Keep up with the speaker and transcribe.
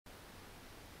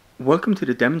Welcome to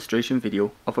the demonstration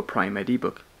video of a Prim-Ed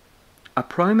ebook. A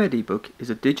Prim-Ed ebook is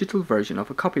a digital version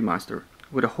of a copymaster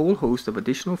with a whole host of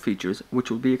additional features which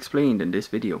will be explained in this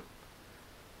video.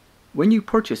 When you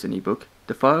purchase an ebook,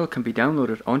 the file can be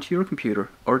downloaded onto your computer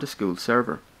or the school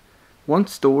server.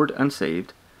 Once stored and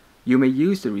saved, you may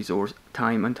use the resource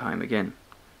time and time again,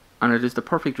 and it is the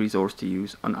perfect resource to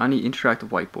use on any interactive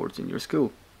whiteboards in your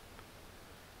school.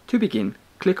 To begin,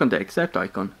 click on the Accept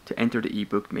icon to enter the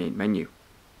ebook main menu.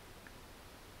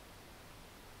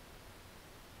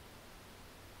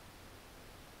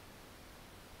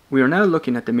 We are now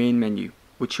looking at the main menu,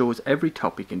 which shows every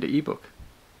topic in the ebook.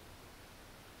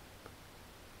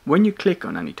 When you click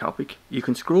on any topic, you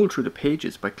can scroll through the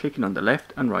pages by clicking on the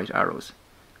left and right arrows,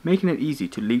 making it easy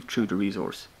to leaf through the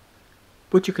resource.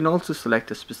 But you can also select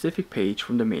a specific page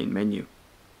from the main menu.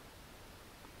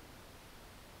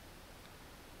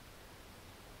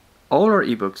 All our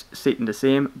ebooks sit in the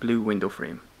same blue window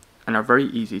frame and are very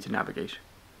easy to navigate.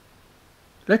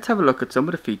 Let's have a look at some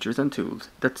of the features and tools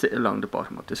that sit along the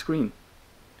bottom of the screen.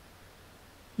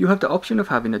 You have the option of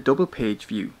having a double page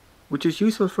view, which is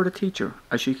useful for the teacher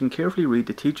as she can carefully read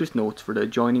the teacher's notes for the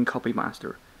adjoining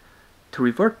copymaster. To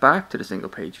revert back to the single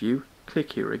page view,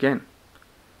 click here again.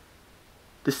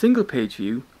 The single page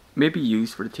view may be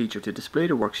used for the teacher to display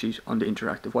the worksheet on the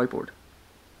interactive whiteboard.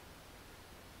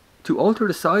 To alter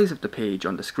the size of the page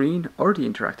on the screen or the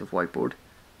interactive whiteboard,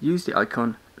 use the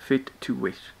icon Fit to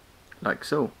Width, like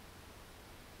so,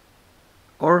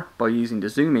 or by using the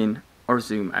zoom in or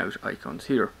zoom out icons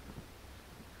here.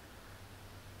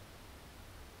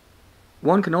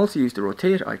 One can also use the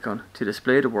rotate icon to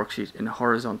display the worksheet in a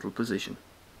horizontal position.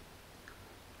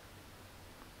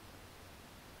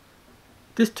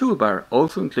 This toolbar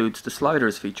also includes the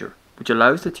sliders feature, which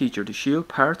allows the teacher to shield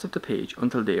parts of the page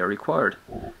until they are required.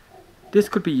 This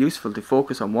could be useful to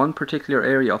focus on one particular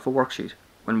area of a worksheet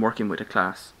when working with a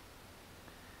class.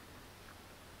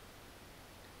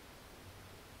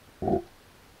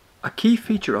 A key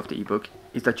feature of the ebook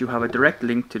is that you have a direct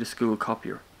link to the school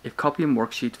copier if copying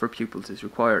worksheets for pupils is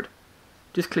required.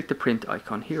 Just click the print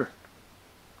icon here.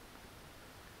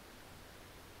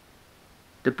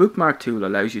 The bookmark tool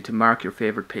allows you to mark your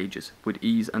favourite pages with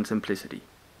ease and simplicity.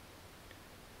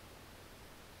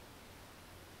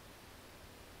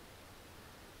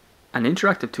 An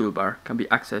interactive toolbar can be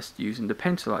accessed using the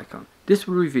pencil icon. This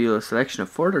will reveal a selection of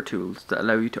further tools that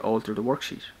allow you to alter the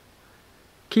worksheet.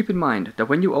 Keep in mind that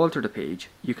when you alter the page,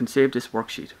 you can save this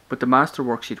worksheet, but the master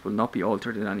worksheet will not be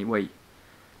altered in any way.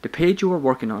 The page you are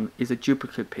working on is a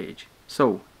duplicate page,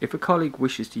 so if a colleague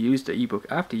wishes to use the ebook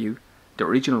after you, the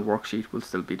original worksheet will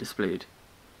still be displayed.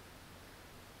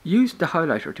 Use the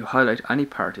highlighter to highlight any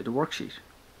part of the worksheet,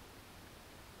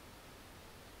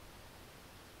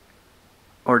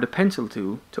 or the pencil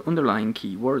tool to underline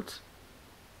key words.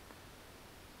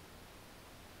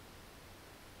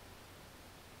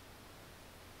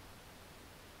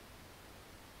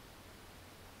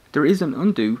 There is an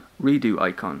undo redo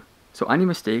icon, so any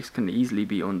mistakes can easily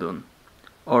be undone,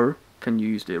 or can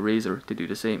use the eraser to do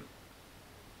the same.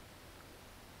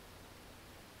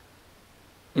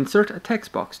 Insert a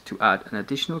text box to add an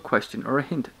additional question or a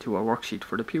hint to a worksheet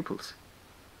for the pupils.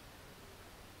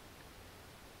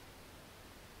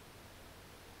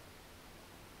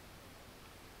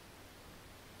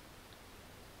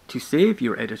 To save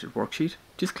your edited worksheet,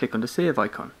 just click on the save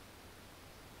icon.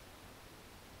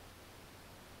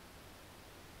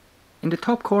 In the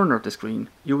top corner of the screen,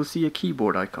 you will see a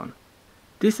keyboard icon.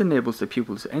 This enables the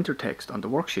pupils to enter text on the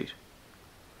worksheet.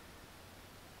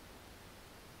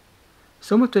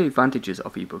 Some of the advantages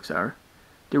of ebooks are: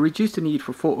 they reduce the need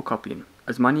for photocopying,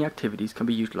 as many activities can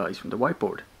be utilised from the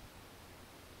whiteboard.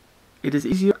 It is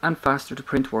easier and faster to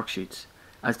print worksheets,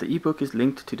 as the ebook is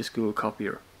linked to the school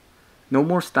copier. No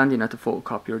more standing at the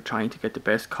photocopier trying to get the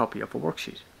best copy of a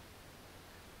worksheet.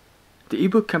 The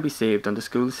ebook can be saved on the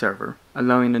school server,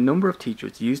 allowing a number of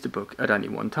teachers to use the book at any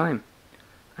one time.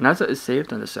 And as it is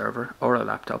saved on the server or a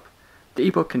laptop, the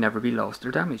ebook can never be lost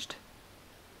or damaged.